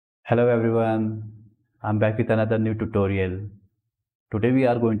Hello everyone, I'm back with another new tutorial. Today we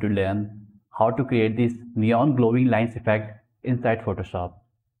are going to learn how to create this neon glowing lines effect inside Photoshop.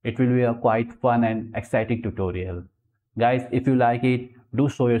 It will be a quite fun and exciting tutorial. Guys, if you like it, do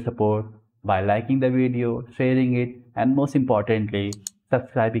show your support by liking the video, sharing it, and most importantly,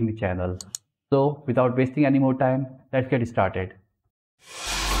 subscribing the channel. So without wasting any more time, let's get started.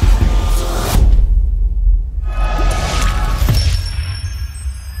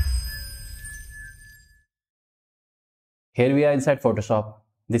 Here we are inside Photoshop.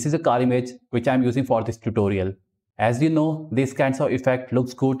 This is a car image which I am using for this tutorial. As you know, these kinds of effect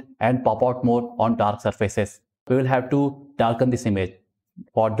looks good and pop out more on dark surfaces. We will have to darken this image.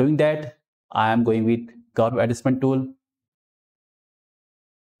 For doing that, I am going with curve adjustment tool.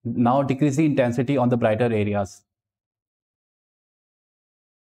 Now decrease the intensity on the brighter areas.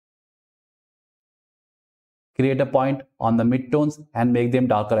 Create a point on the midtones and make them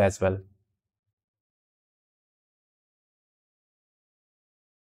darker as well.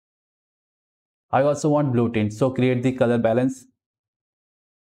 I also want blue tint, so create the color balance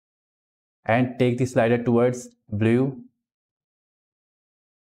and take the slider towards blue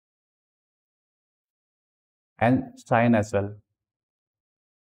and cyan as well.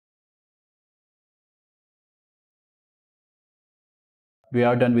 We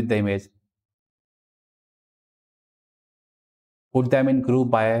are done with the image. Put them in group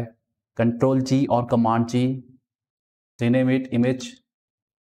by Ctrl G or Command G. Rename it image.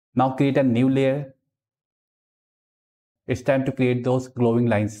 Now create a new layer. It's time to create those glowing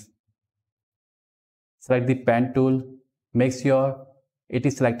lines. Select the pen tool. Make sure it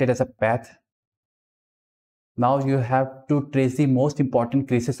is selected as a path. Now you have to trace the most important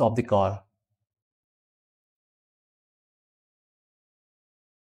creases of the car.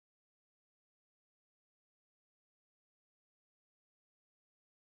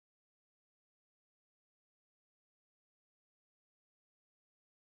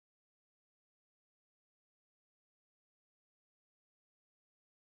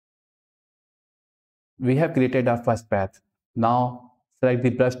 We have created our first path. Now select the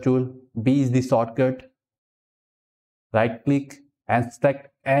brush tool. B is the shortcut. Right click and select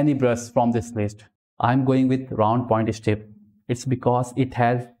any brush from this list. I'm going with round point strip. It's because it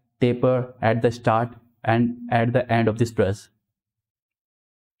has taper at the start and at the end of this brush.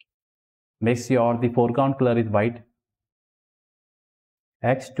 Make sure the foreground color is white.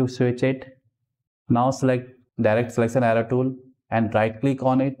 X to switch it. Now select direct selection arrow tool and right click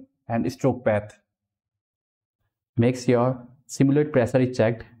on it and stroke path. Make sure simulate pressure is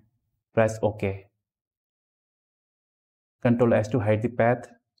checked. Press OK. Ctrl S to hide the path.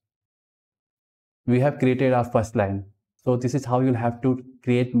 We have created our first line. So this is how you'll have to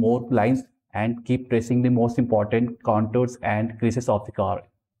create more lines and keep tracing the most important contours and creases of the car.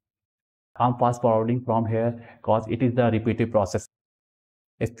 I'm fast forwarding from here because it is the repeated process.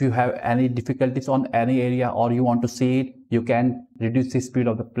 If you have any difficulties on any area or you want to see it, you can reduce the speed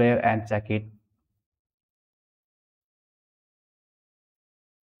of the player and check it.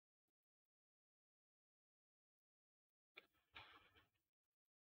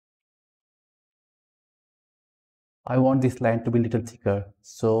 I want this line to be a little thicker.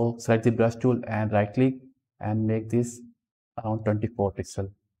 So select the brush tool and right click and make this around 24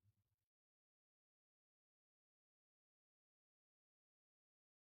 pixels.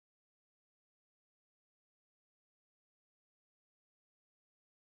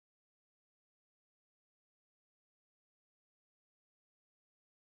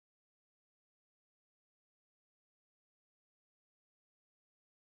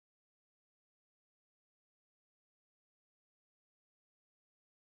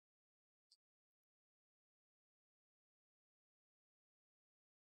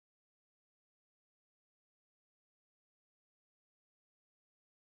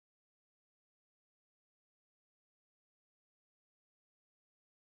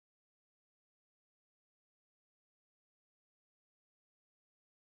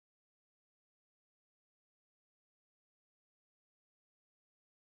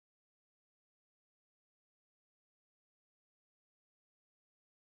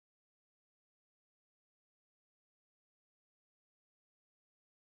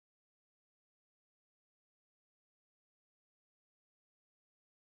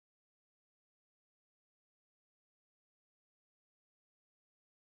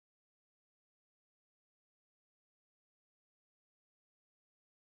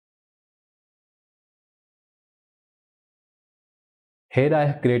 Here I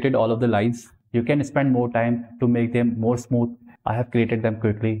have created all of the lines. You can spend more time to make them more smooth. I have created them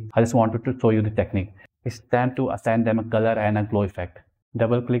quickly. I just wanted to show you the technique. It's time to assign them a color and a glow effect.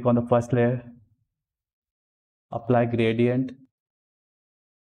 Double click on the first layer, apply gradient,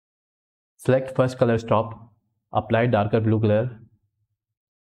 select first color stop, apply darker blue color,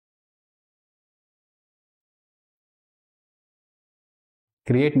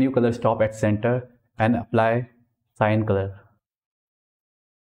 create new color stop at center and apply cyan color.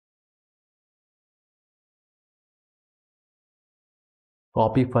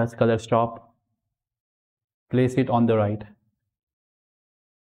 Copy first color stop, place it on the right.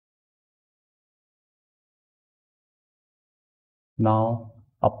 Now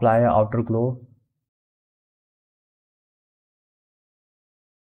apply outer glow,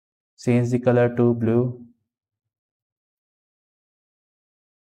 change the color to blue,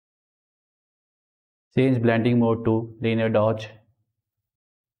 change blending mode to linear dodge,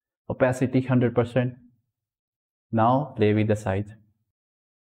 opacity 100%. Now play with the size.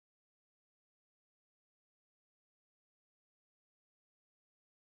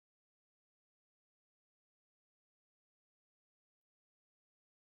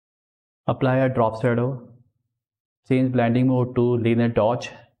 Apply a drop shadow, change blending mode to linear dodge,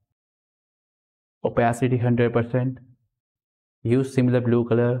 opacity 100%. Use similar blue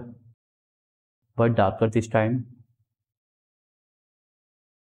color but darker this time.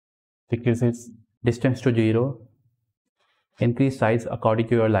 Decrease its distance to 0. Increase size according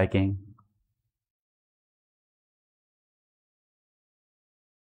to your liking.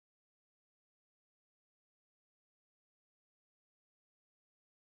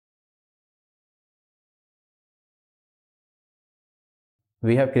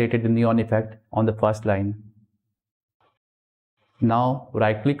 We have created the neon effect on the first line. Now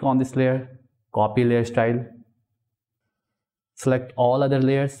right click on this layer, copy layer style, select all other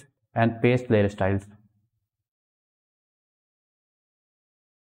layers and paste layer styles.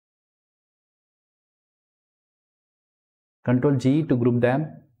 Ctrl G to group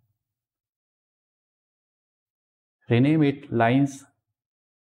them. Rename it lines.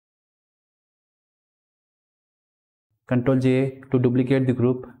 Ctrl J to duplicate the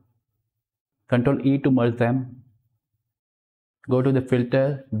group. Ctrl E to merge them. Go to the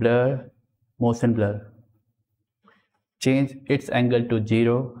filter, blur, motion blur. Change its angle to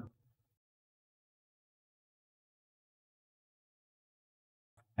 0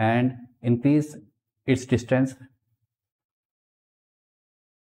 and increase its distance.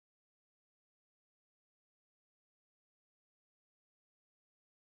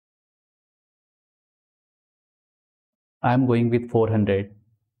 I am going with 400.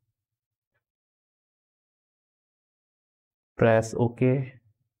 Press OK.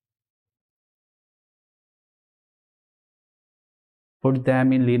 Put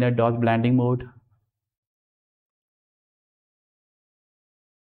them in linear dodge blending mode.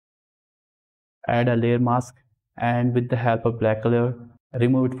 Add a layer mask and with the help of black color,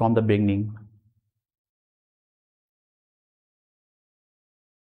 remove it from the beginning.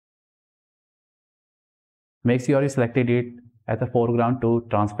 Make sure you selected it as a foreground to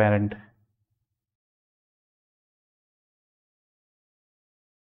transparent.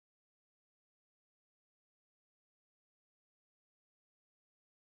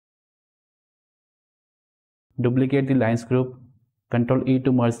 Duplicate the lines group, Ctrl E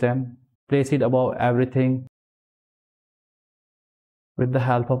to merge them, place it above everything. With the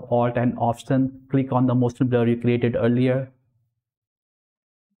help of Alt and Option, click on the motion blur you created earlier.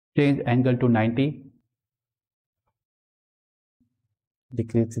 Change angle to 90.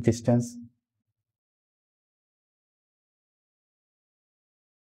 Decrease the distance.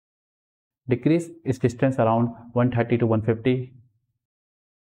 Decrease its distance around 130 to 150.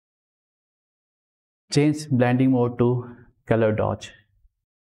 Change blending mode to color dodge.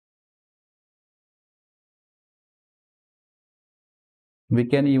 We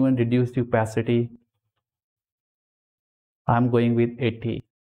can even reduce the opacity. I'm going with 80.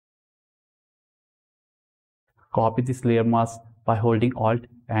 Copy this layer mask by holding Alt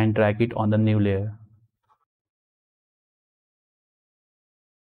and drag it on the new layer.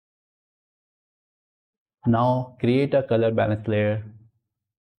 Now create a color balance layer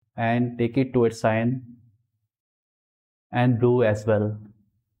and take it towards cyan and blue as well.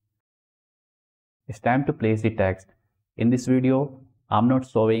 It's time to place the text. In this video, I'm not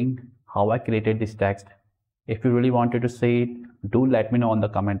showing how I created this text. If you really wanted to see it, do let me know in the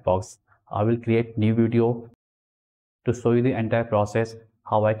comment box. I will create new video to show you the entire process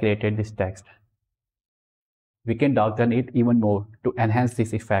how I created this text. We can darken it even more to enhance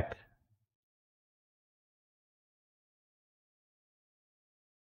this effect.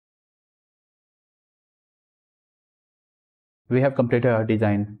 We have completed our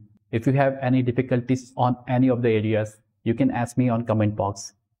design. If you have any difficulties on any of the areas, you can ask me on comment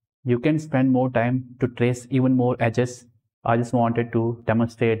box. You can spend more time to trace even more edges. I just wanted to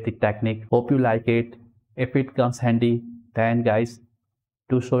demonstrate the technique. Hope you like it. If it comes handy, then guys,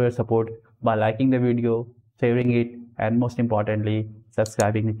 do show your support by liking the video, sharing it, and most importantly,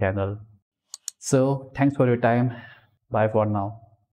 subscribing the channel. So thanks for your time. Bye for now.